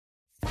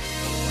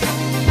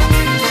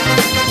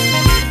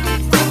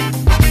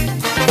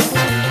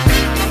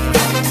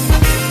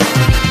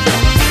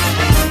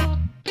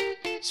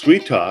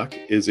Sweet Talk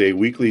is a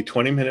weekly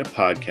 20-minute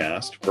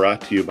podcast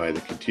brought to you by the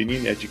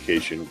Continuing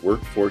Education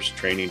Workforce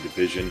Training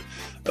Division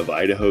of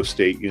Idaho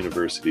State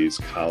University's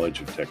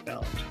College of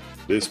Technology.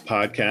 This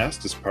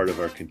podcast is part of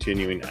our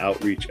continuing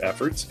outreach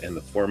efforts, and the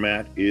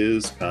format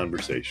is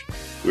conversation.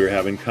 We're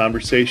having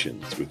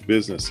conversations with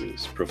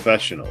businesses,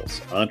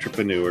 professionals,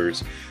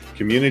 entrepreneurs,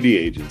 community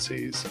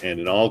agencies, and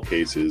in all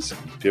cases,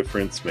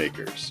 difference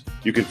makers.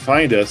 You can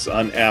find us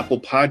on Apple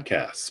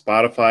Podcasts,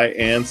 Spotify,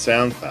 and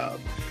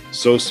SoundCloud.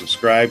 So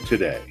subscribe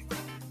today.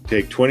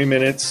 Take 20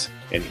 minutes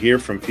and hear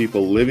from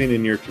people living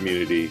in your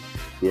community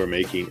who are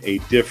making a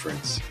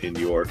difference in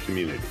your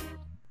community.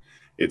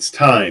 It's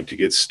time to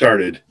get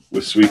started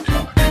with Sweet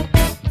Talk.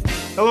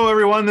 Hello,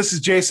 everyone. This is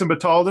Jason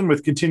Batalden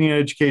with Continuing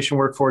Education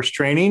Workforce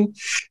Training.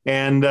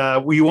 And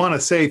we want to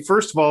say,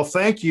 first of all,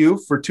 thank you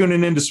for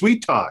tuning into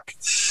Sweet Talk.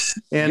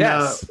 And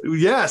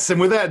yes.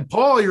 And with that,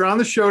 Paul, you're on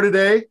the show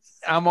today.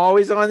 I'm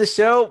always on the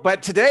show,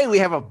 but today we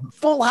have a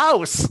full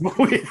house.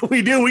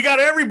 We do. We got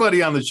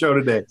everybody on the show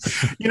today.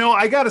 You know,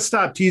 I got to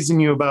stop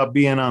teasing you about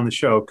being on the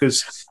show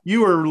because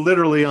you are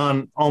literally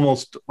on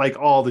almost like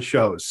all the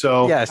shows.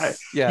 So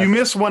you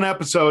miss one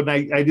episode,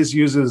 and I just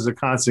use it as a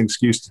constant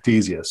excuse to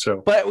tease you.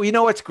 So, but you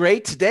know what's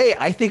great today?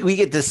 I think we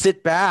get to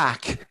sit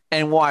back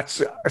and watch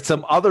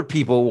some other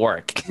people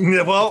work.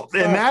 Yeah, well,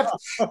 and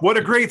what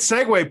a great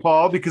segue,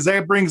 Paul, because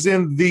that brings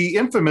in the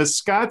infamous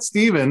Scott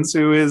Stevens,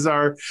 who is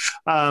our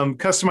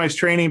customized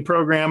training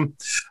program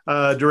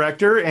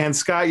director. And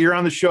Scott, you're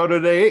on the show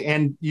today,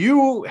 and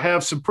you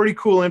have some pretty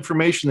cool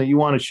information that you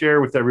want to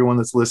share with everyone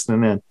that's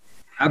listening in.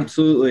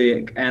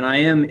 Absolutely. And I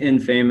am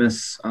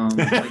infamous. I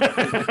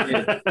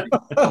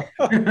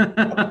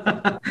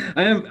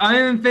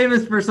am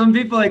famous for some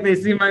people, like they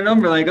see my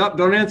number, like, oh,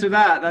 don't answer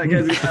that. That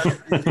guy's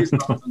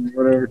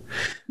whatever.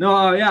 No,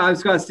 I'm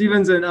Scott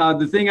Stevens. And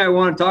the thing I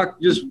want to talk,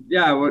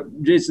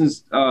 what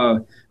Jason's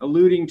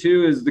alluding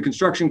to is the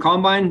construction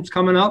combine is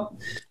coming up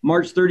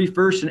March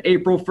 31st and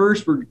April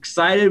 1st. We're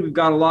excited. We've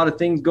got a lot of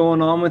things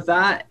going on with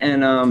that.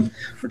 And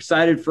we're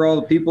excited for all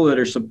the people that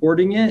are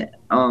supporting it.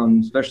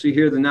 Especially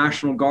here, the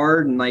National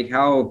Guard, and like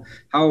how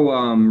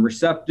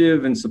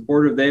receptive and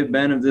supportive they've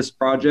been of this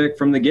project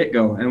from the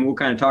get-go. And we'll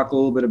kind of talk a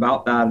little bit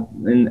about that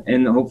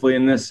and hopefully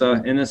in this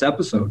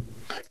episode.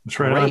 That's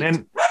right on.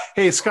 And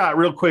hey, Scott,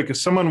 real quick, if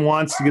someone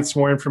wants to get some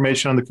more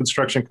information on the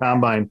construction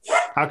combine,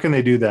 how can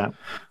they do that?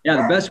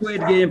 Yeah, the best way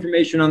to get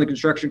information on the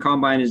construction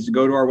combine is to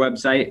go to our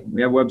website.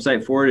 We have a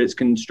website for it. It's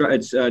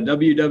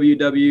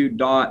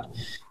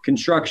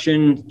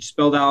www.construction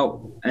spelled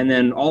out and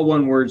then all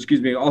one word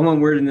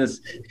in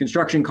this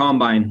construction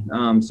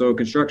combine. So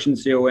construction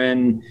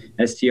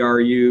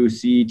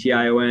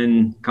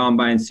CONSTRUCTION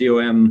combine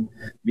COMBINE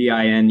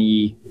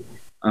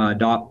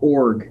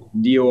 .org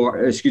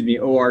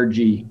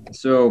ORG.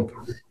 So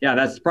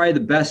that's probably the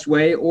best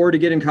way. Or to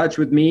get in touch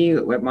with me,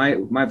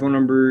 my phone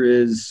number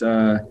is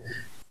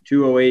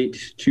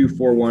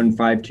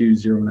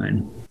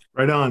 208-241-5209.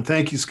 Right on.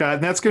 Thank you, Scott.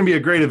 And that's going to be a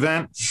great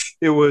event.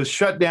 It was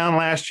shut down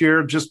last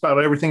year, just about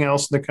everything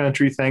else in the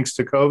country, thanks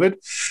to COVID.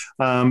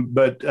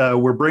 But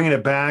we're bringing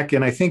it back.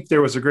 And I think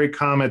there was a great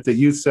comment that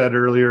you said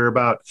earlier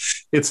about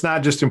it's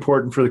not just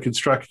important for the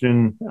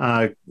construction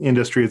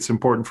industry, it's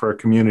important for our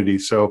community.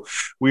 So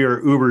we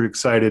are uber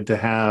excited to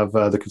have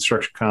the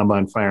construction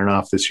combine firing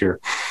off this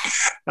year.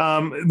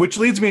 Which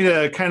leads me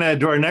to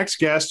to our next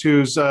guest,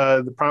 who's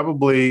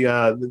probably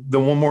the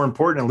one more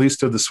important, at least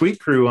to the Sweet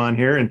crew on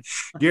here. And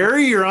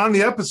Gary, you're on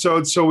the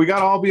episode, so we got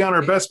to all be on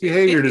our best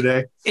behavior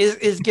today.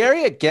 Is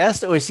Gary a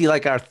guest, or is he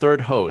like our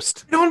third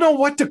host? I don't know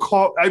what to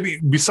call. I mean,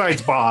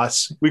 besides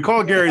boss, we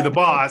call Gary the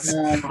boss.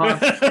 And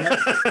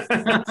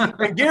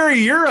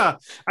Gary, I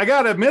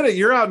got to admit it,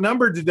 you're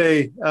outnumbered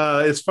today.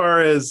 As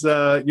far as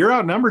you're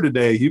outnumbered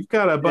today, you've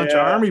got a bunch of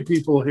Army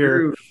people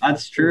here.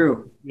 That's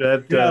true.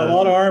 A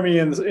lot of Army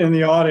in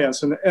the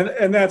audience,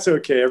 and that's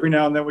okay. Every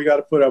now and then we got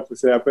to put up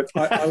with that, but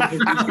I would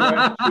think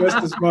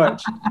just as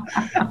much.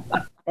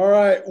 All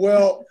right.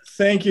 Well,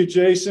 thank you,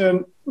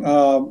 Jason.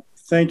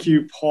 Thank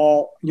you,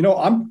 Paul. You know,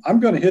 I'm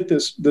going to hit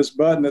this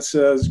button that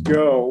says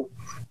go,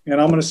 and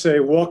I'm going to say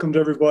welcome to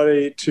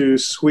everybody to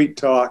Sweet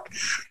Talk,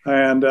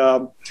 and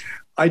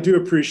I do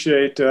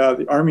appreciate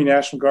the Army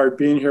National Guard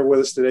being here with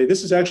us today.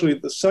 This is actually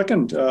the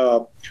second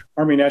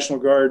Army National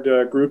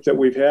Guard group that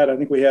we've had. I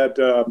think we had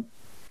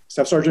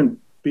Staff Sergeant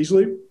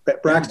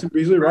Braxton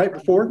Beasley, right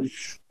before,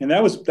 and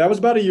that was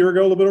about a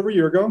little bit over a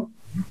year ago.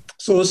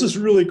 So this is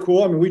really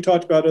cool. I mean, we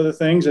talked about other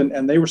things,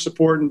 and they were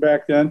supporting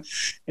back then.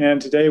 And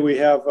today we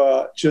have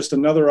just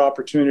another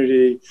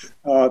opportunity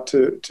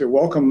to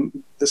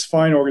welcome this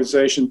fine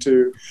organization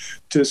to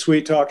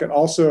Sweet Talk, and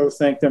also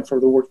thank them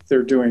for the work that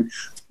they're doing,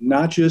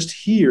 not just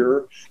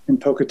here in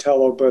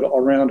Pocatello, but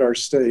around our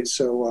state.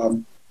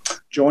 So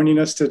joining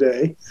us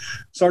today.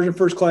 Sergeant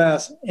First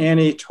Class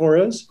Annie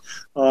Torres,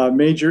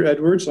 Major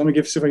Edwards. Let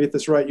me see if I get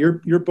this right.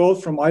 You're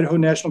both from Idaho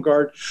National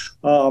Guard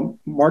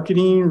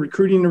marketing,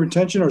 recruiting, and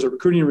retention, or is it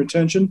recruiting and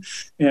retention?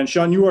 And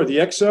Sean, you are the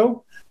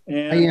XO.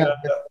 And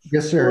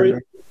yes, sir.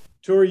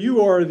 Tori,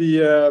 you're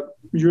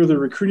the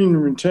recruiting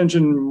and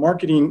retention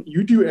marketing.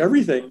 You do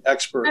everything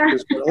expert,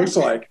 is what it looks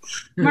like.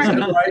 Is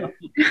that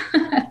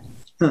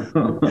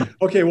right?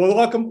 Okay, well,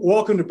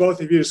 welcome to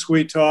both of you to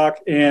Sweet Talk,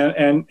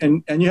 and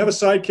you have a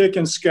sidekick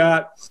in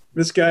Scott.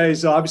 This guy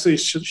is obviously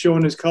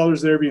showing his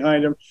colors there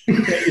behind him.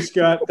 Thank you,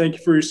 Scott. Thank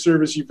you for your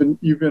service.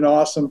 You've been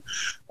awesome.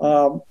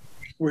 We're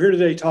here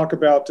today to talk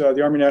about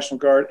the Army National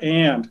Guard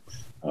and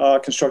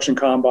construction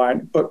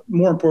combine, but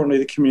more importantly,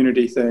 the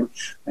community thing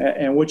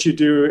and what you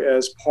do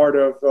as part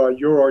of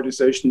your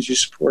organization is you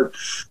support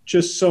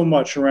just so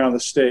much around the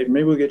state.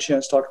 Maybe we'll get a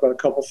chance to talk about a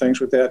couple things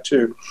with that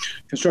too.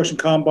 Construction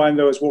combine,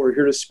 though, is what we're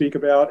here to speak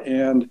about,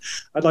 and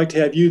I'd like to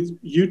have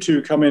you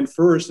two come in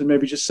first and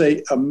maybe just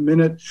say a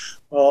minute,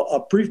 a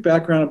brief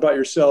background about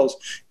yourselves.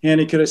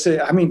 Annie, could I say,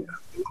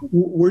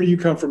 where do you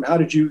come from? How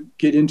did you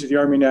get into the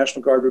Army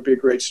National Guard would be a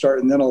great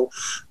start, and then I'll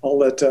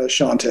let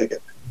Sean take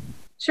it.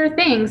 Sure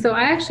thing. So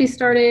I actually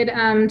started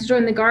to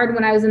join the Guard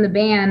when I was in the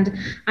band.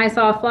 I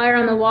saw a flyer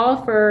on the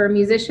wall for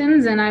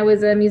musicians, and I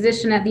was a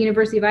musician at the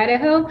University of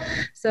Idaho.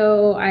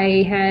 So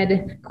I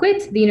had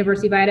quit the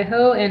University of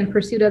Idaho and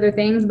pursued other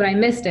things, but I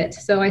missed it.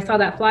 So I saw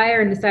that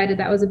flyer and decided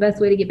that was the best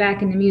way to get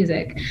back into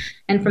music.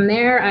 And from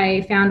there,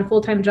 I found a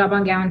full-time job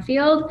on Gowan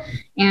Field,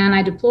 and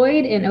I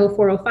deployed in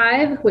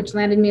 0405, which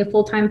landed me a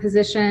full-time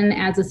position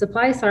as a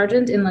supply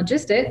sergeant in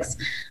logistics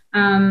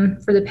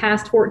for the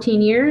past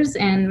 14 years.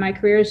 And my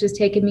career has just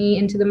taken me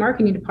into the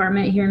marketing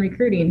department here in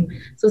recruiting.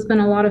 So it's been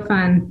a lot of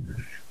fun.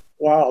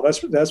 Wow, that's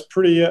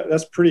pretty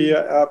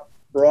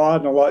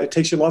broad, and a lot. It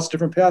takes you lots of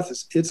different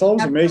paths. It's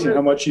always amazing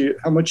how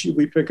much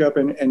we pick up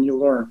and you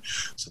learn.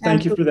 So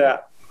thank you for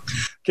that.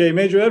 Okay,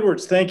 Major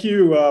Edwards, thank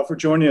you for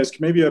joining us.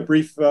 Maybe a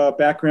brief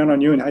background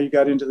on you and how you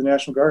got into the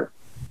National Guard.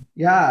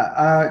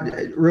 Yeah,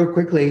 real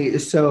quickly.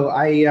 So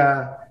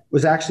I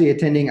was actually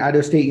attending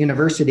Idaho State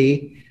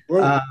University.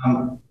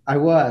 I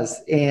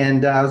was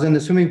in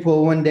the swimming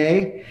pool one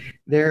day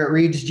there at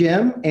Reed's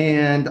Gym,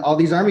 and all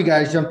these Army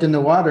guys jumped in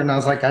the water, and I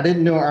was like, I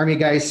didn't know Army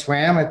guys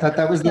swam. I thought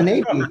that was the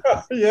Navy.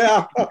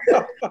 Yeah.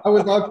 I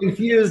was all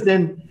confused,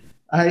 and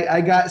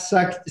I got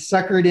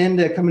suckered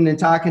into coming and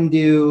talking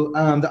to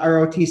the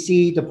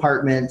ROTC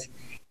department.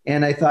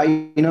 And I thought,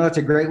 it's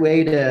a great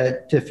way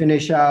to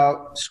finish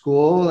out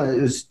school.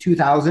 It was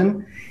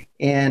 2000,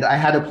 and I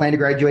had a plan to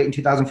graduate in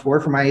 2004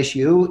 from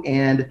ISU.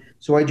 And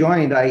so I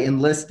joined. I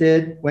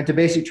enlisted, went to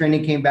basic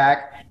training, came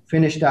back,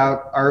 finished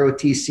out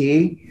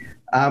ROTC.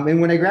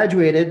 And when I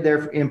graduated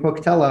there in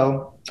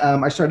Pocatello,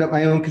 I started up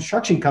my own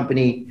construction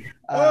company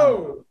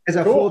as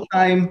a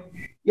full-time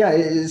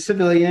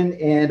civilian,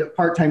 and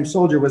part-time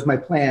soldier was my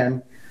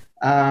plan.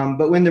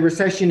 But when the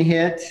recession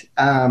hit,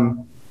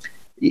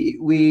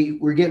 we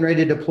were getting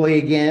ready to deploy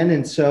again.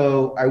 And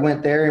so I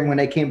went there, and when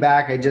I came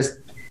back, I just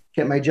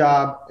kept my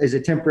job as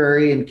a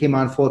temporary and came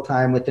on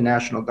full-time with the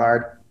National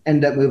Guard,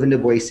 ended up moving to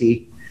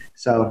Boise.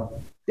 So,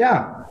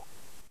 yeah.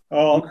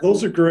 Oh,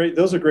 those are great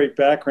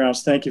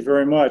backgrounds. Thank you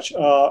very much.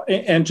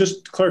 And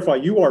just to clarify,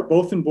 you are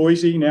both in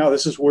Boise now.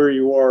 This is where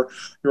you are.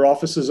 Your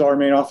offices are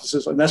main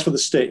offices, and that's for the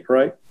state,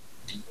 right?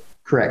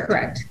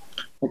 Correct.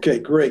 Okay,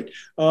 great.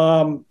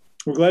 We're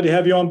glad to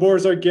have you on board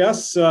as our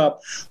guests.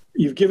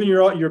 You've given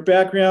your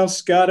background.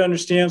 Scott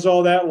understands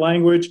all that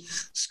language.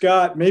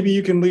 Scott, maybe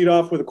you can lead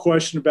off with a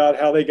question about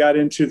how they got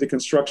into the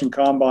construction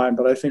combine,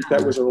 but I think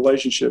that was a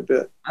relationship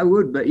bit. I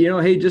would, but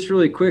hey, just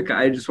really quick,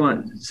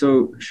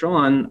 so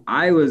Sean,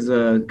 I was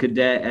a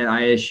cadet at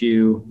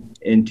ISU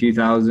in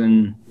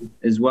 2000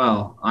 as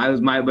well.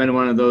 might have been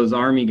one of those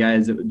Army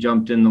guys that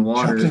jumped in the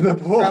water. Jumped in the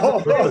pool.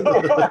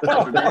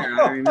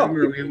 I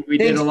remember we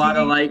did a lot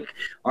of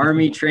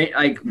Army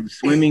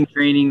swimming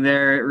training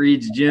there at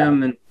Reed's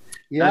Gym, and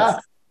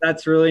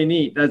that's really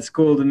neat. That's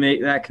cool to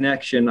make that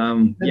connection.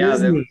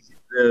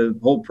 The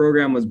whole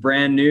program was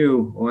brand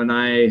new when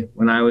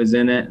I was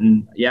in it,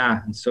 and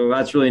so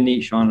that's really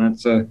neat, Sean.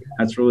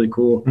 That's really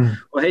cool.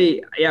 Well,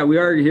 hey, we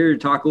are here to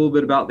talk a little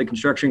bit about the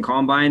construction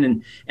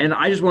combine, and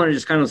I just want to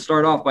just kind of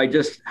start off by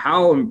just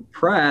how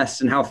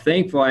impressed and how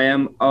thankful I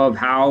am of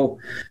how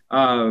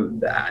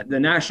the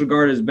National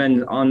Guard has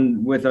been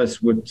on with us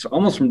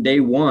almost from day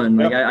one.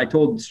 I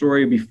told the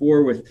story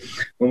before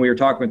when we were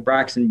talking with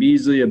Braxton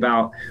Beasley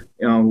about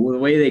the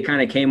way they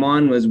kind of came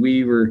on was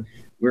we were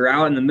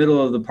out in the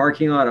middle of the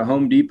parking lot at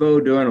Home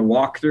Depot doing a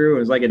walkthrough. It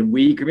was like a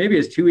week, or maybe it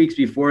was 2 weeks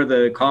before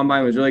the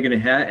combine was really going to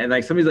hit. And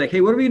somebody's like, hey,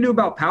 what are we going to do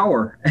about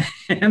power?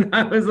 And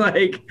I was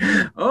like,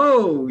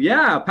 oh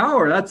yeah,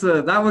 power.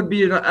 That would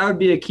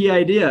be a key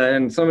idea.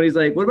 And somebody's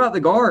like, what about the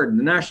Guard,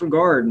 the National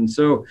Guard? And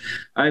so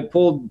I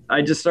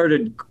just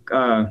started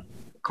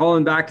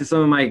calling back to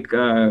some of my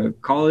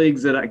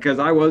colleagues because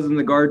I was in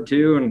the Guard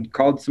too, and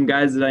called some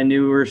guys that I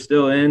knew were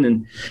still in,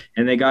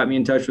 and they got me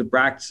in touch with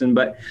Braxton.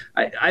 But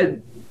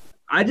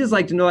I just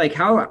like to know, like,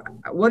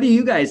 what do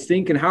you guys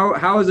think, and how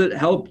has it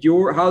helped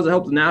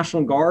the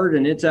National Guard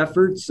and its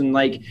efforts, and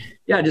like,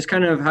 yeah, just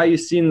kind of how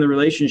you've seen the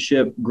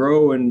relationship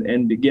grow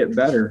and to get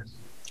better.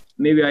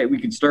 Maybe we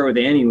could start with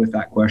Annie with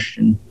that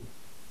question.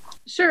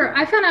 Sure.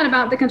 I found out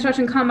about the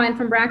construction combine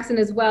from Braxton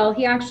as well.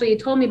 He actually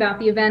told me about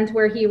the event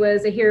where he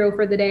was a hero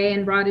for the day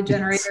and brought a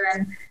generator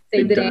and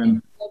saved the day.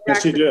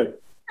 Yes, he did.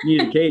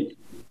 Needed Kate.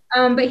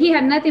 But he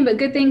had nothing but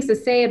good things to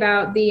say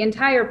about the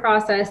entire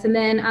process. And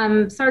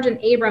then Sergeant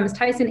Abrams,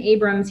 Tyson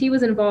Abrams, he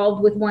was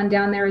involved with one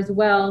down there as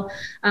well.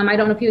 I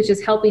don't know if he was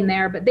just helping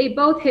there, but they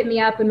both hit me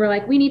up and were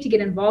like, we need to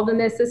get involved in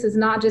this. This is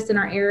not just in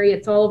our area,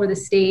 it's all over the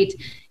state.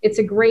 It's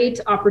a great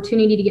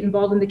opportunity to get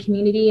involved in the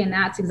community, and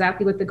that's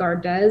exactly what the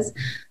Guard does.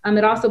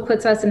 It also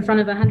puts us in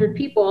front of 100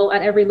 people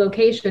at every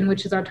location,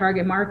 which is our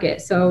target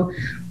market. So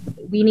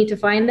we need to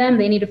find them,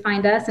 they need to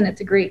find us, and it's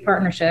a great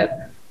partnership.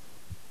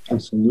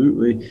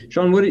 Absolutely.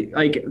 Sean,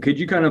 could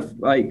you kind of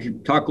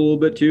like talk a little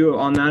bit too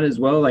on that as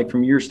well? Like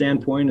from your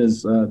standpoint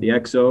as the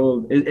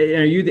XO,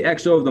 are you the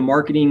XO of the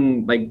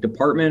marketing like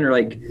department or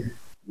like?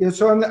 Yeah,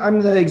 so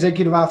I'm the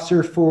executive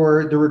officer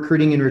for the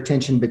recruiting and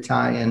retention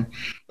battalion.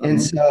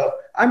 And so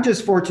I'm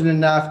just fortunate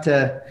enough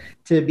to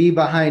be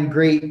behind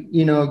great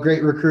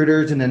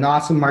recruiters and an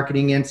awesome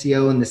marketing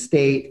NCO in the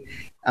state.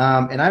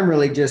 And I'm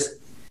really just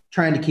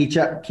trying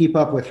to keep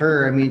up with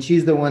her. I mean,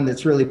 she's the one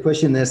that's really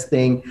pushing this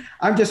thing.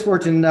 I'm just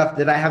fortunate enough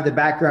that I have the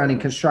background in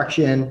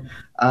construction.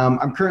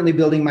 I'm currently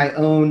building my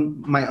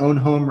own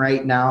home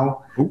right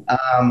now,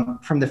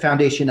 from the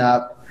foundation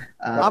up.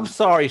 I'm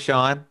sorry,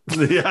 Sean.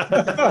 Yeah.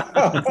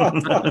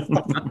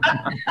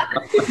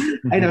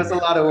 I know it's a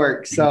lot of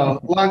work. So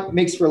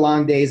makes for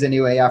long days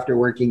anyway after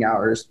working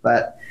hours.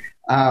 But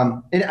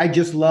and I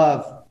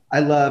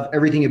love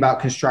everything about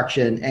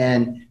construction,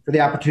 and for the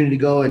opportunity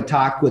to go and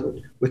talk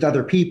with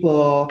other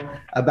people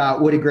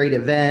about what a great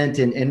event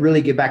and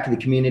really give back to the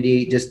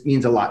community just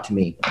means a lot to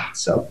me.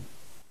 So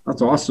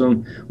that's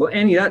awesome. Well,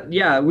 Annie,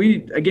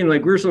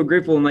 we're so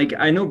grateful. And like,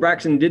 I know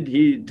Braxton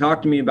he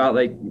talked to me about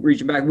like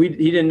reaching back.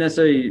 He didn't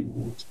necessarily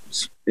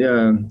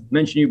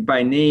mention you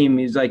by name.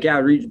 He's like, yeah,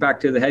 reach back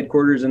to the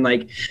headquarters. And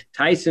like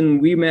Tyson,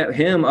 we met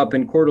him up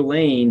in Coeur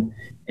d'Alene,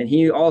 and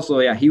he also,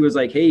 he was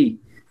like, hey,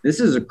 this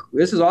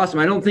is awesome.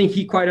 I don't think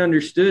he quite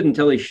understood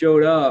until he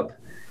showed up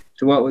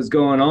to what was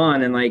going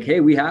on. And like, hey,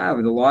 we have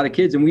a lot of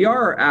kids, and we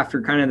are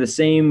after kind of the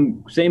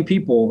same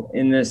people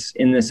in this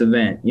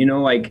event,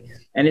 like,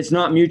 and it's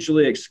not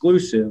mutually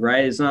exclusive,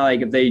 right? It's not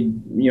like if they,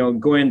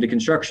 go into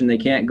construction, they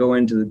can't go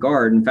into the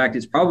Guard. In fact,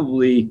 it's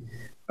probably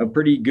a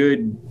pretty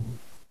good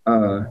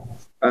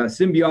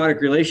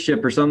symbiotic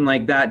relationship or something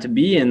like that to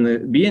be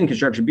in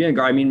construction, be in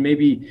Guard. I mean,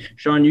 maybe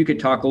Sean, you could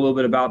talk a little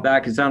bit about that,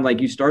 because it sounds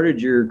like you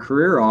started your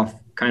career off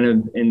kind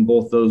of in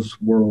both those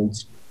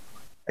worlds.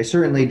 I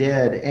certainly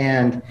did.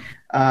 And,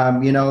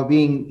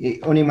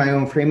 owning my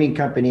own framing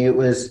company, it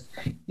was,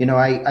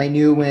 I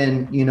knew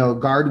when,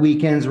 Guard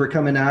weekends were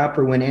coming up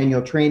or when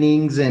annual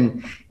trainings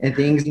and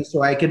things. And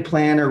so I could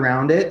plan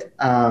around it.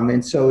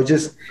 And so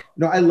just,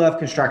 I love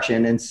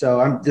construction. And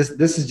so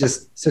this is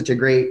just such a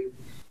great,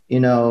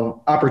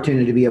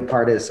 opportunity to be a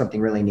part of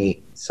something really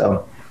neat.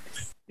 So.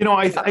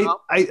 I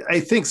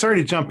think, sorry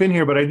to jump in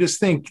here, but I just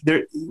think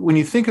when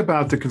you think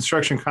about the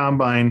construction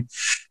combine,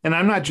 and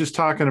I'm not just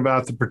talking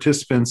about the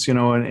participants,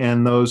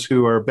 and those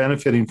who are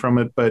benefiting from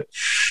it, but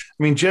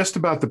I mean, just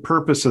about the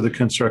purpose of the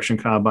construction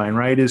combine,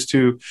 right, is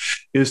to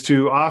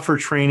offer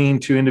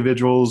training to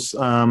individuals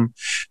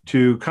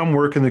to come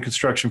work in the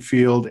construction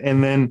field.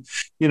 And then,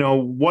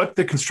 what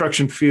the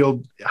construction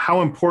field,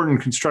 how important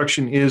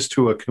construction is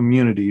to a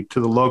community, to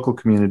the local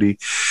community.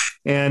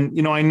 And,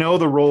 I know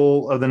the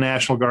role of the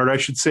National Guard. I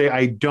should say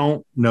I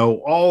don't know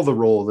all the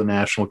role of the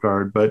National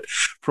Guard, but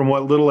from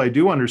what little I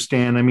do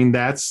understand, I mean,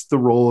 that's the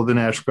role of the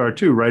National Guard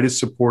too, right? Is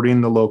supporting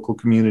the local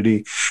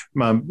community,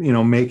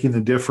 making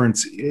the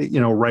difference,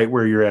 right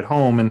where you're at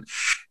home. And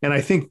I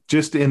think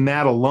just in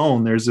that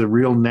alone, there's a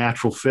real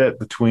natural fit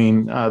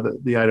between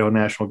the Idaho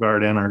National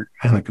Guard and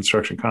the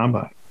construction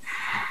combine.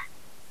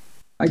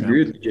 I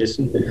agree with you,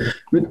 Jason.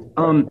 But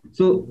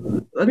so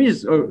let me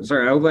just,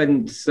 sorry, I hope I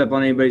didn't step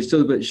on anybody's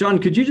toes, but Sean,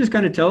 could you just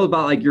kind of tell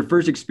about like your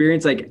first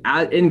experience, like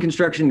in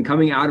construction,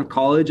 coming out of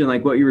college, and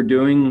like what you were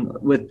doing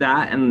with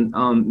that, and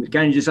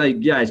kind of just like,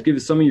 just give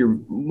us some of a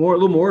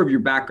little more of your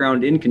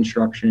background in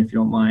construction, if you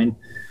don't mind.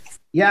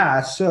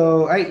 Yeah.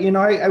 So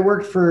I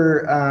worked for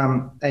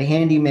a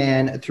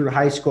handyman through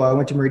high school. I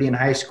went to Meridian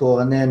High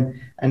School and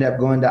then ended up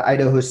going to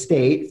Idaho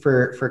State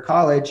for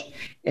college.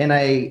 And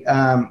I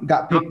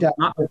got picked up.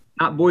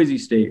 Not Boise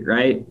State,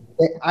 right?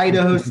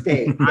 Idaho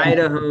State. Yeah.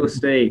 Idaho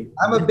State.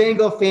 I'm a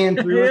Bengal fan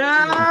through.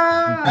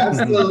 Yeah.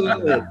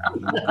 Absolutely.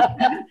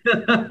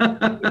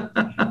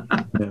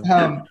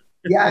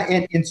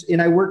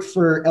 And I worked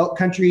for Elk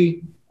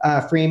Country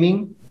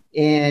Framing,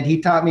 and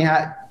he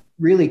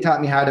really taught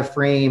me how to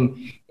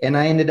frame. And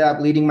I ended up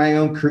leading my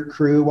own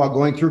crew while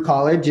going through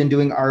college and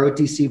doing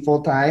ROTC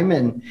full time.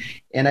 And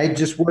I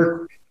just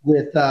worked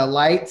with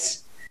lights,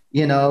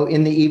 in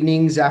the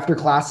evenings after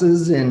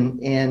classes. And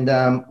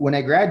when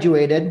I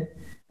graduated,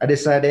 I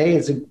decided, hey,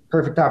 it's a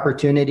perfect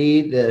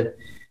opportunity. The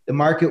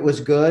market was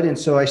good. And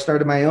so I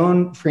started my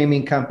own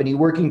framing company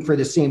working for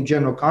the same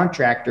general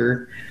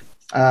contractor.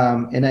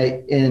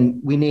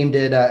 And we named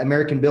it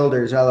American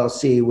Builders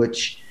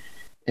LLC,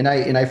 and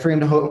I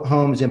framed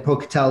homes in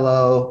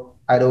Pocatello,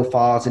 Idaho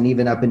Falls, and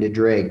even up into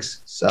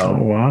Driggs. So,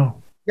 oh,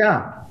 wow.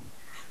 Yeah.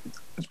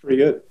 That's pretty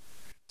good.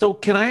 So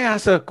can I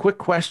ask a quick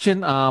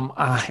question?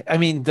 I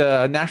mean,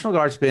 the National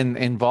Guard's been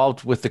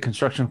involved with the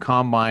construction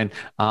combine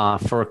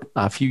for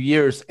a few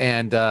years,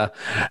 and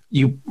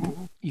you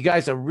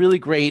guys are really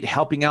great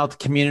helping out the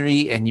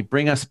community, and you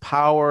bring us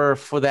power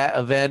for that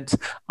event.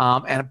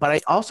 But I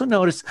also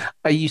noticed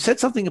you said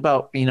something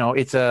about,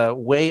 it's a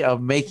way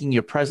of making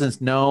your presence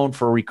known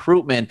for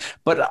recruitment.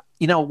 But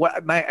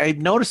what I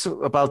noticed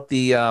about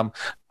the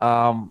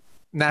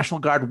National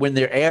Guard when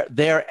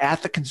they're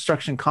at the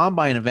construction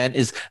combine event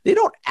is they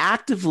don't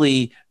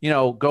actively,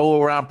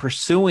 go around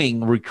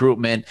pursuing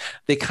recruitment.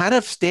 They kind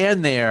of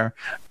stand there,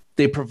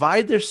 they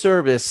provide their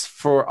service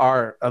for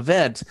our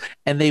event,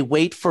 and they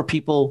wait for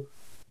people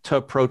to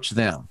approach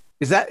them.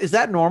 Is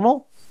that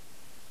normal?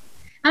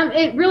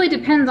 It really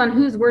depends on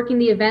who's working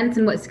the events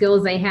and what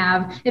skills they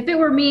have. If it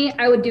were me,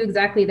 I would do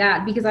exactly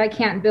that because I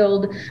can't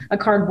build a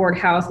cardboard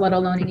house, let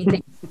alone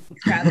anything.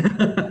 But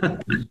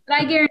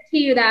I guarantee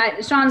you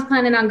that Sean's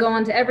planning on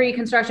going to every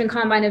construction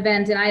combine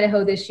event in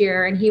Idaho this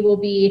year, and he will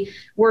be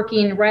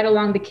working right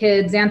along the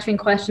kids, answering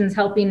questions,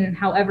 helping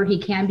however he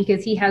can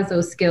because he has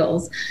those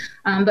skills.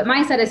 But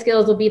my set of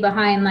skills will be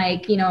behind,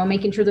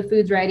 making sure the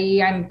food's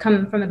ready. I'm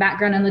coming from a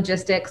background in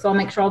logistics, so I'll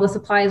make sure all the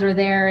supplies are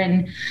there,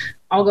 and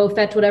I'll go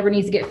fetch whatever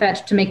needs to get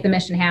fetched to make the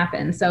mission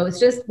happen. So it's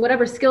just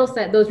whatever skill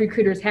set those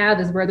recruiters have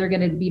is where they're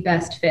going to be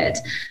best fit.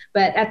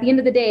 But at the end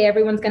of the day,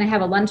 everyone's going to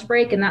have a lunch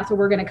break, and that's where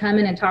we're going to come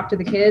in and talk to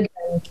the kids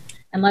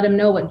and let them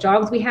know what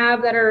jobs we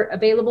have that are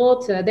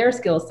available to their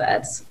skill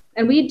sets.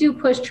 And we do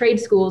push trade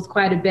schools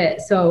quite a bit.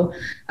 So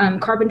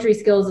carpentry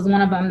skills is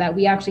one of them that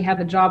we actually have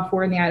a job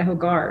for in the Idaho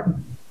Guard.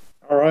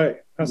 All right.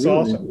 That's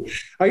Really? awesome.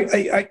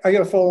 I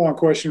got a follow-on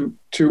question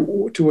to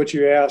what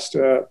you asked,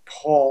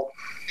 Paul.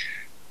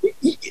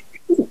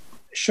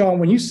 Sean,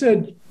 when you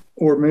said,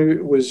 or maybe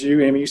it was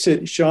you, Amy, you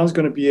said Sean's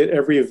going to be at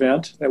every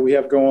event that we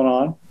have going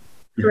on.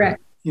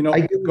 Correct.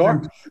 The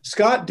Guard,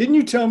 Scott, didn't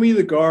you tell me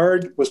the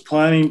Guard was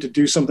planning to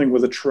do something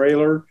with a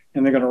trailer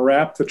and they're going to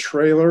wrap the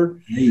trailer?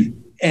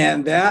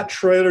 And that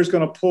trailer is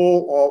going to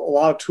pull a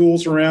lot of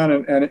tools around.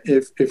 And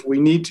if we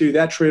need to,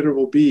 that trailer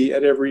will be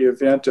at every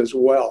event as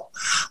well.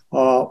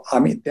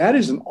 That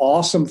is an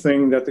awesome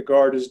thing that the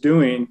Guard is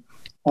doing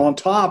on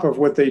top of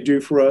what they do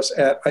for us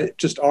at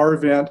just our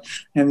event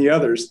and the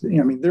others.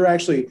 They're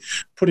actually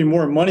putting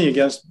more money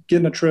against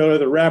getting a trailer,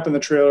 they're wrapping the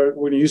trailer.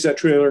 We're going to use that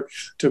trailer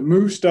to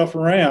move stuff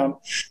around.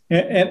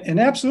 And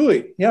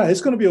absolutely, yeah,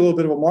 it's going to be a little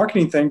bit of a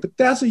marketing thing, but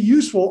that's a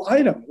useful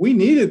item. We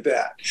needed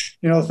that.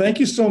 Thank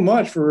you so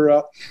much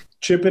for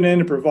chipping in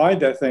to provide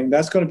that thing.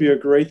 That's going to be a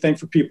great thing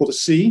for people to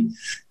see.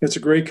 It's a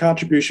great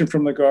contribution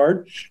from the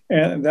Guard,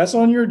 and that's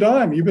on your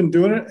dime. You've been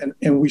doing it,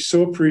 and we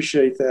so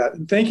appreciate that.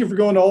 And thank you for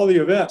going to all the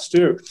events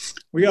too.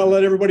 We got to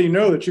let everybody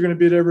know that you're going to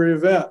be at every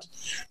event.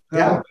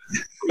 Yeah.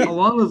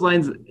 Along those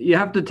lines, you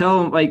have to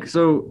tell them,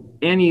 so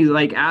Annie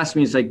asked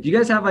me, it's do you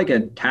guys have a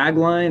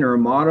tagline or a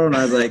motto? And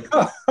I was like,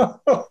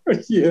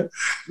 yeah.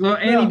 Well,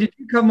 Annie, did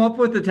you come up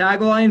with a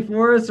tagline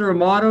for us or a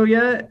motto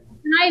yet?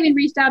 And I even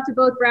reached out to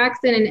both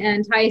Braxton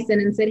and Tyson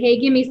and said, hey,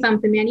 give me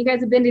something, man. You guys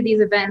have been to these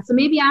events. So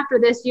maybe after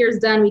this year's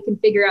done, we can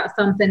figure out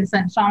something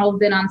since Sean will have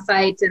been on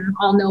site and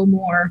I'll know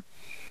more.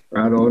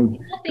 Right on.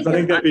 I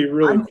think that'd be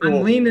really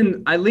cool.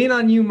 I lean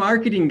on you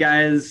marketing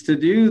guys to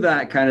do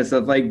that kind of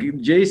stuff. Like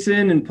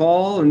Jason and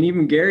Paul and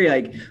even Gary,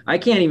 I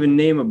can't even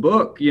name a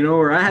book,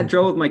 or I had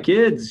trouble with my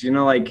kids, figuring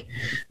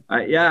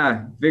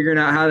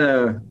out how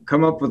to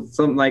come up with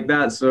something like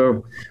that.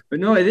 So, but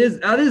no,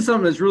 that is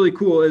something that's really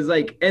cool. Is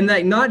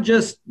not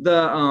just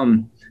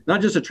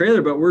a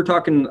trailer, but we're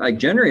talking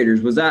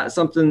generators. Was that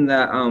something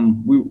that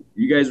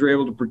you guys were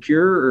able to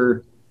procure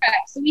or?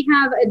 Correct. So we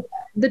have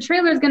the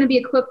trailer is going to be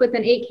equipped with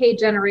an 8K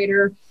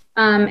generator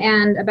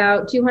and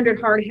about 200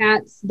 hard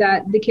hats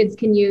that the kids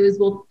can use.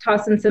 We'll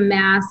toss in some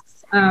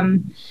masks.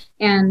 And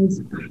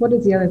what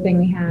is the other thing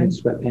we had?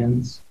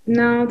 Sweatpants.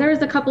 No,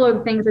 there's a couple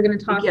of things we're going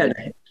to toss in.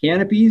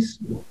 Canopies?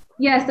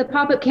 Yes, the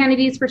pop-up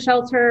canopies for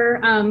shelter.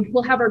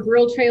 We'll have our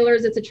grill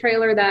trailers. It's a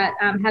trailer that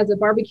has a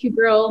barbecue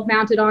grill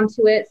mounted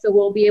onto it, so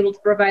we'll be able to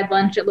provide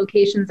lunch at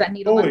locations that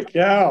need a lunch. Holy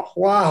cow.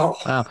 Wow.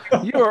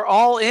 You are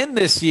all in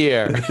this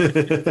year.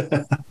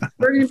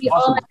 We're going to be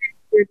all in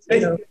here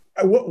too. Hey,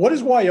 what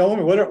is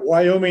Wyoming? What are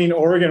Wyoming,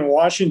 Oregon,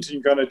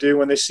 Washington going to do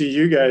when they see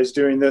you guys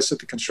doing this at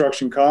the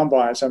construction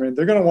combines? They're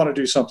going to want to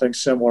do something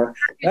similar.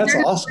 That's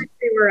awesome.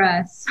 They were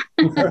us.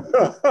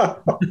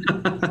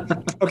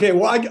 Okay,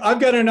 well, I've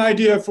got an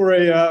idea for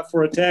a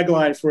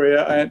tagline for you,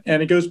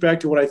 and it goes back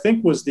to what I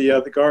think was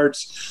the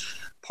Guard's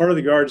part of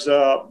the Guard's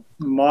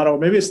motto.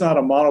 Maybe it's not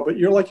a motto, but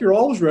you're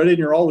always ready and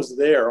you're always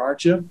there,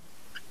 aren't you?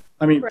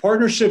 Right.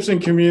 Partnerships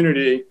and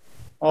community,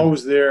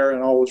 always there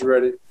and always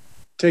ready.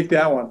 Take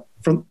that one.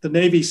 from the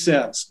Navy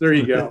sends. There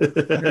you go.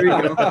 There you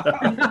go.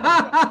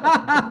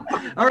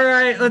 All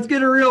right, let's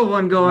get a real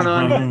one going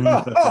on.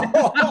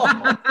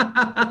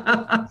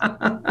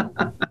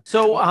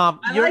 So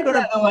you're like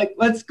gonna that, like,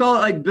 let's call it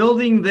like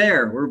building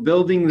there. We're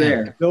building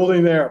there.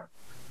 Building there.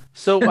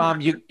 so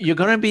you're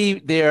gonna be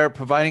there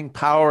providing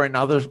power and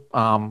other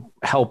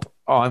help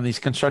on these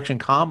construction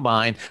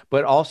combine,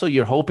 but also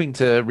you're hoping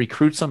to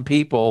recruit some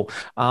people.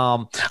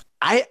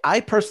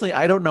 I personally,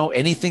 I don't know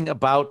anything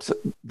about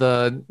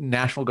the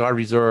National Guard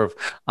Reserve.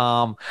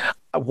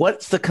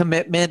 What's the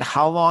commitment?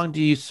 How long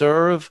do you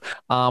serve?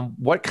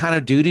 What kind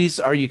of duties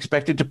are you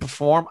expected to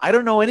perform? I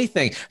don't know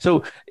anything.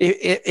 So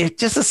if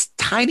just a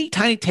tiny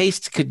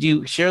taste, could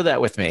you share that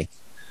with me?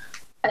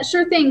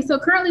 Sure thing. So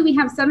currently we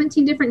have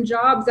 17 different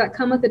jobs that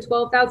come with a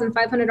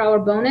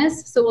 $12,500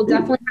 bonus. So we'll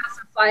definitely have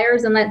some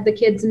flyers and let the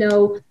kids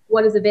know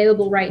what is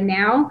available right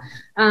now.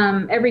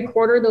 Every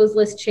quarter, those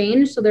lists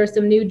change. So there's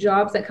some new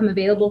jobs that come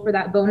available for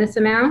that bonus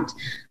amount.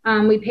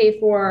 We pay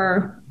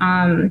for,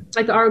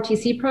 like the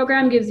ROTC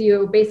program gives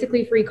you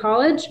basically free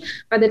college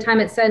by the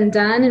time it's said and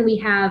done. And we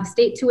have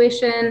state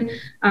tuition.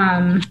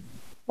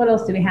 What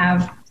else do we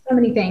have? So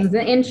many things.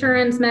 The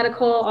insurance,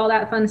 medical, all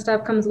that fun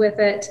stuff comes with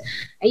it.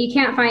 You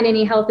can't find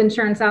any health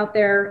insurance out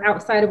there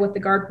outside of what the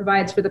Guard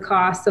provides for the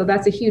cost. So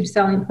that's a huge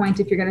selling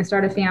point if you're going to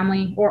start a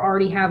family or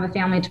already have a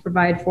family to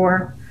provide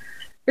for.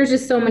 There's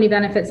just so many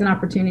benefits and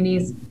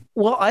opportunities.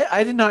 Well,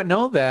 I did not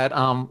know that.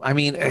 I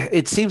mean,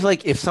 it seems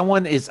like if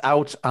someone is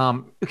out,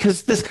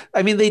 because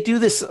they do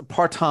this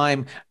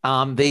part-time,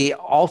 they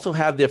also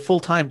have their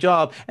full-time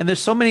job, and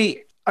there's so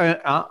many,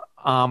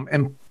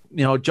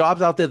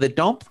 jobs out there that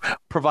don't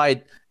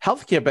provide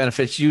healthcare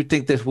benefits. You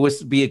think this would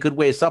be a good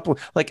way to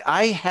supplement? Like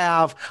I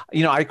have,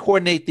 I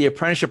coordinate the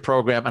apprenticeship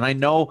program, and I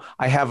know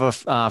I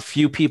have a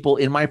few people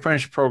in my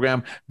apprenticeship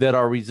program that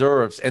are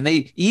reserves, and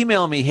they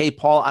email me, "Hey,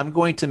 Paul, I'm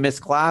going to miss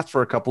class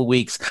for a couple of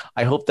weeks.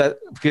 I hope that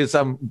because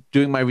I'm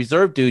doing my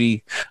reserve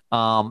duty,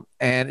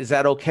 and is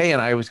that okay?"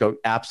 And I always go,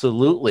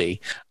 "Absolutely."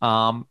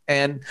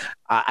 And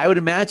I would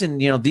imagine,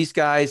 these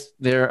guys,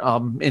 they're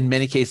in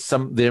many cases,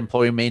 their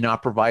employer may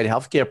not provide a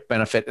healthcare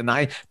benefit, and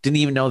I didn't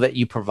even know that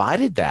you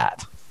provided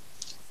that.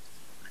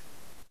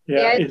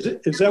 Yeah.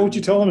 Is that what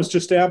you tell them? Is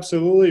just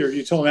absolutely, or do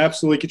you tell them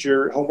absolutely get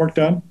your homework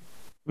done?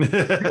 I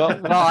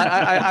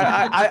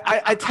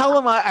tell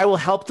them I will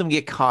help them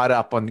get caught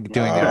up on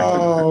doing their.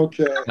 Oh,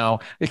 okay.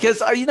 Because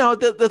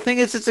the thing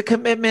is, it's a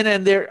commitment,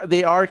 and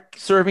they are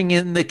serving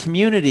in the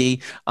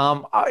community.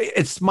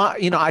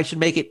 I should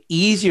make it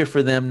easier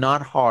for them,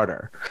 not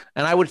harder.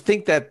 And I would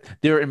think that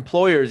their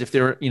employers, if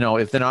they're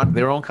not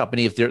their own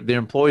company, if their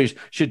employees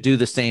should do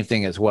the same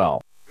thing as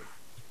well.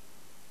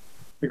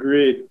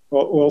 Agreed.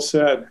 Well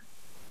said.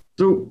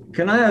 So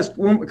can I ask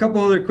a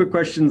couple other quick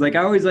questions? Like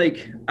I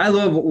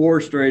love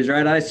war stories,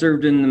 right? I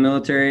served in the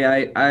military.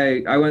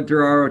 I went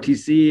through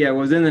ROTC. I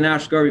was in the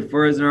National Guard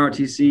before I was in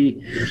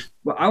ROTC.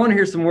 But I want to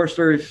hear some war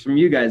stories from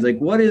you guys. Like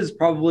what is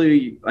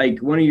probably like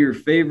one of your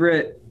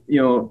favorite,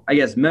 I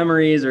guess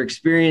memories or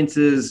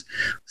experiences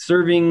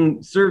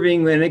serving,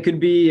 and it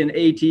could be an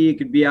AT, it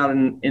could be out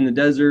in the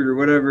desert or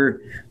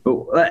whatever.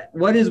 But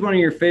what is one of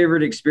your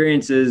favorite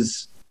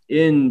experiences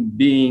in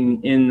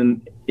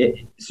being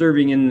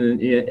serving in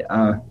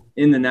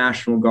the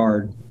National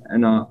Guard?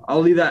 And I'll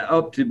leave that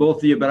up to both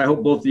of you, but I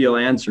hope both of you will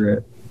answer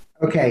it.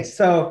 Okay,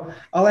 so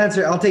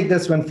I'll take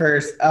this one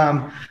first.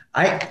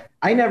 I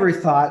never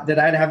thought that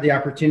I'd have the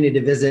opportunity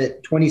to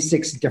visit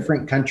 26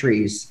 different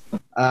countries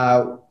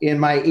in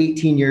my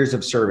 18 years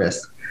of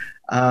service.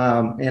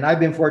 And I've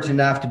been fortunate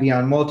enough to be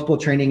on multiple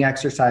training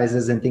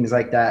exercises and things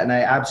like that. And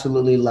I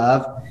absolutely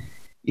love,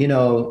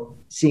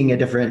 seeing a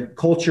different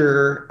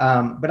culture.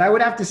 But I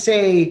would have to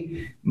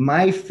say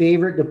my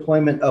favorite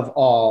deployment of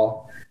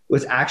all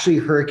was actually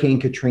Hurricane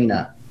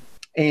Katrina.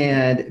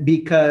 And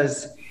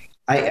because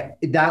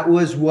that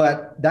was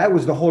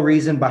the whole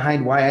reason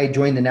behind why I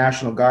joined the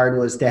National Guard,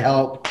 was to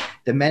help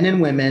the men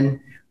and women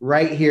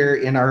right here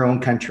in our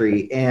own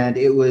country. And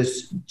it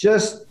was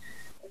just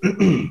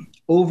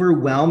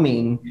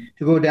overwhelming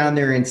to go down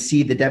there and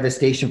see the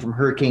devastation from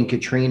Hurricane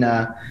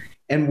Katrina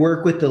and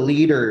work with the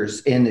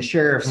leaders in the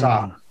sheriff's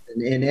office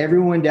and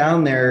everyone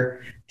down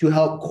there to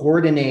help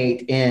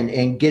coordinate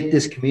and get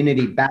this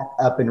community back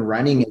up and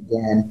running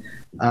again.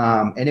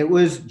 And it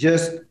was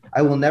just,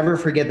 I will never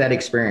forget that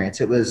experience.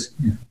 It was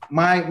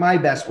my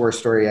best war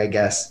story, I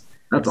guess.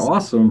 That's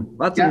awesome.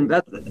 That's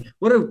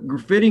what a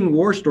fitting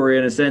war story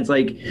in a sense.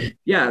 Like,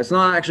 yeah, it's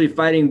not actually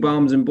fighting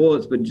bombs and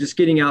bullets, but just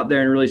getting out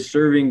there and really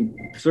serving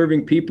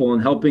people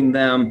and helping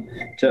them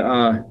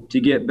to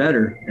get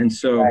better. And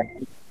so,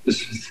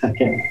 just a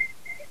second.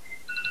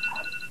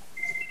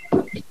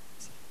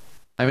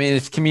 I mean,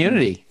 it's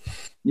community.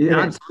 Yeah,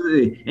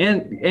 absolutely.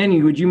 And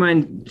Annie, would you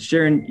mind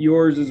sharing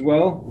yours as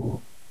well?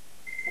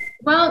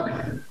 Well,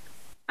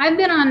 I've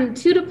been on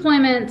 2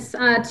 deployments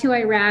to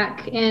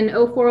Iraq in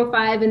 04,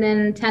 05, and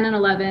then 10 and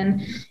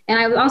 11. And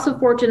I was also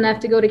fortunate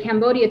enough to go to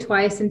Cambodia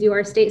twice and do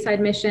our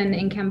stateside mission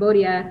in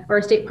Cambodia, or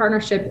a state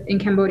partnership in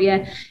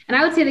Cambodia. And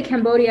I would say the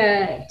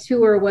Cambodia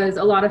tour was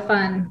a lot of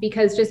fun,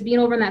 because just being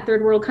over in that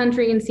third world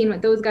country and seeing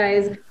what those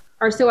guys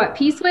are so at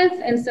peace with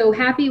and so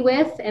happy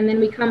with, and then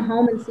we come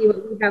home and see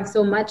what we have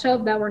so much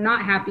of that we're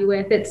not happy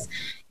with. It's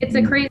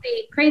a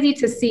crazy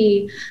to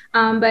see.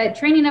 But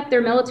training up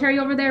their military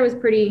over there was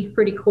pretty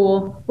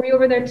cool. Were you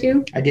over there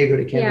too? I did go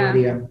to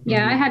Cambodia.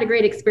 Yeah, I had a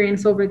great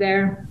experience over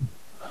there.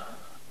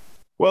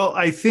 Well,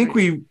 I think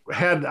we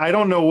had, I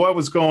don't know what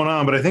was going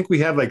on, but I think we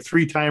had like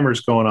 3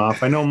 timers going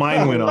off. I know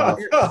mine went off,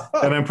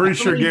 and I'm pretty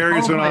sure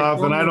Gary's went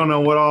off, and I don't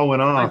know what all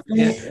went off.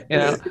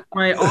 Yeah.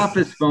 My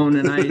office phone,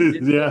 and I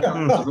yeah.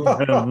 I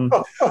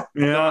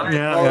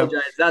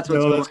apologize. That's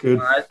what's going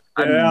good. on.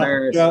 I'm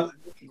embarrassed. Yeah.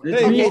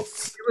 It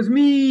was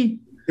me.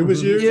 It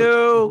was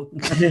you.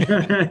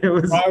 It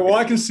was. Well,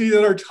 I can see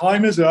that our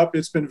time is up.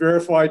 It's been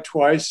verified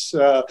twice.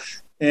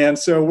 And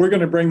so we're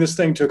going to bring this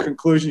thing to a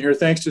conclusion here.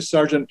 Thanks to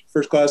Sergeant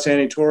First Class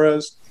Annie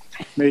Torres,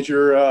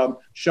 Major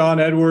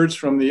Sean Edwards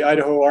from the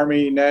Idaho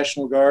Army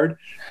National Guard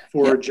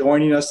for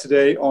joining us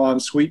today on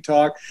Sweet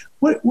Talk.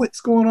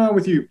 What's going on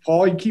with you,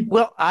 Paul? You keep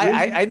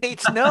I need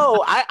to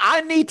know.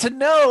 I need to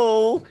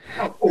know,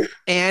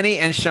 Annie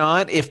and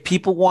Sean, if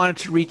people wanted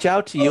to reach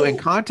out to you and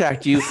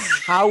contact you,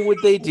 how would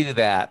they do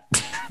that?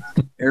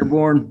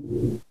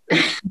 Airborne.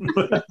 The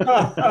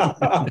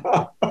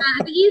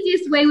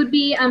easiest way would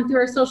be through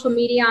our social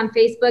media on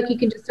Facebook. You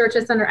can just search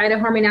us under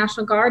Idaho Army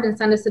National Guard and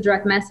send us a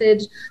direct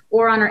message,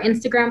 or on our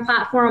Instagram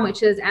platform,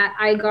 which is at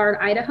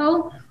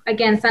iGuardIdaho.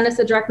 Again, send us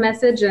a direct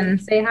message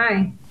and say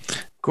hi.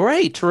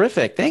 Great.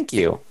 Terrific. Thank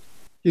you.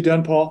 You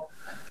done, Paul?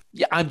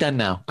 Yeah, I'm done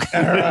now.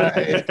 All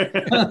right.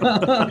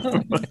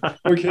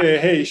 Okay.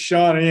 Hey,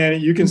 Sean and Annie,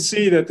 you can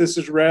see that this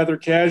is rather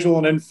casual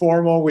and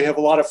informal. We have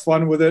a lot of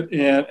fun with it,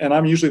 and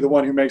I'm usually the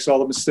one who makes all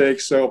the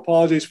mistakes. So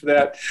apologies for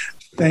that.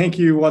 Thank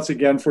you once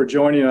again for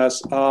joining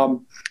us.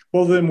 Both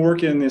of them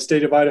work in the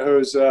state of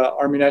Idaho's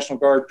Army National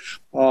Guard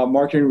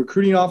Marketing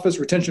Recruiting Office,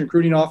 Retention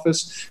Recruiting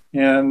Office,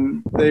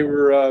 and they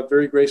were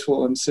very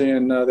graceful in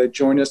saying they'd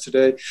join us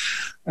today.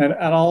 And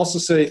I'll also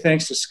say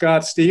thanks to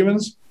Scott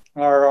Stevens,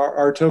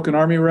 our token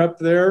Army rep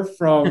there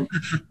from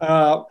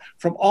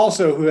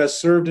also who has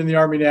served in the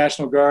Army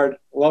National Guard.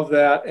 Love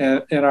that.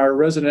 And our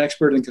resident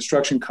expert in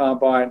construction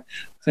combine.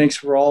 Thanks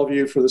for all of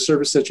you for the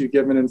service that you've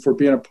given and for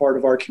being a part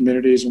of our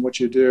communities and what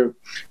you do.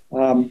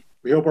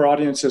 We hope our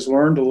audience has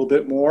learned a little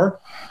bit more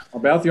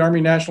about the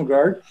Army National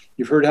Guard.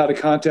 You've heard how to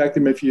contact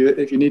them if you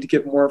need to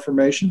get more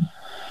information.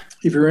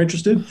 If you're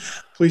interested,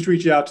 please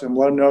reach out to them.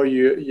 Let them know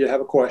you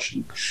have a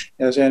question.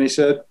 As Annie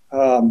said,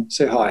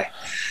 say hi.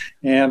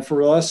 And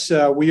for us,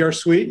 we are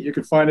Sweet. You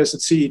can find us at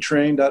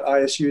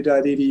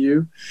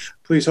cetrain.isu.edu.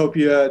 Please hope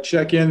you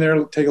check in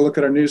there, take a look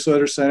at our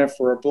newsletter, sign up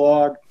for our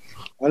blog.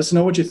 Let us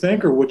know what you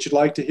think or what you'd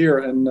like to hear,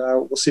 and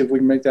we'll see if we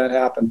can make that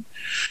happen.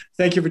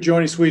 Thank you for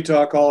joining Sweet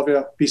Talk, all of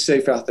you. Be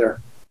safe out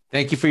there.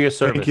 Thank you for your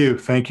service.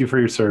 Thank you for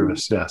your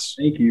service. Yes.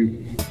 Thank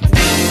you.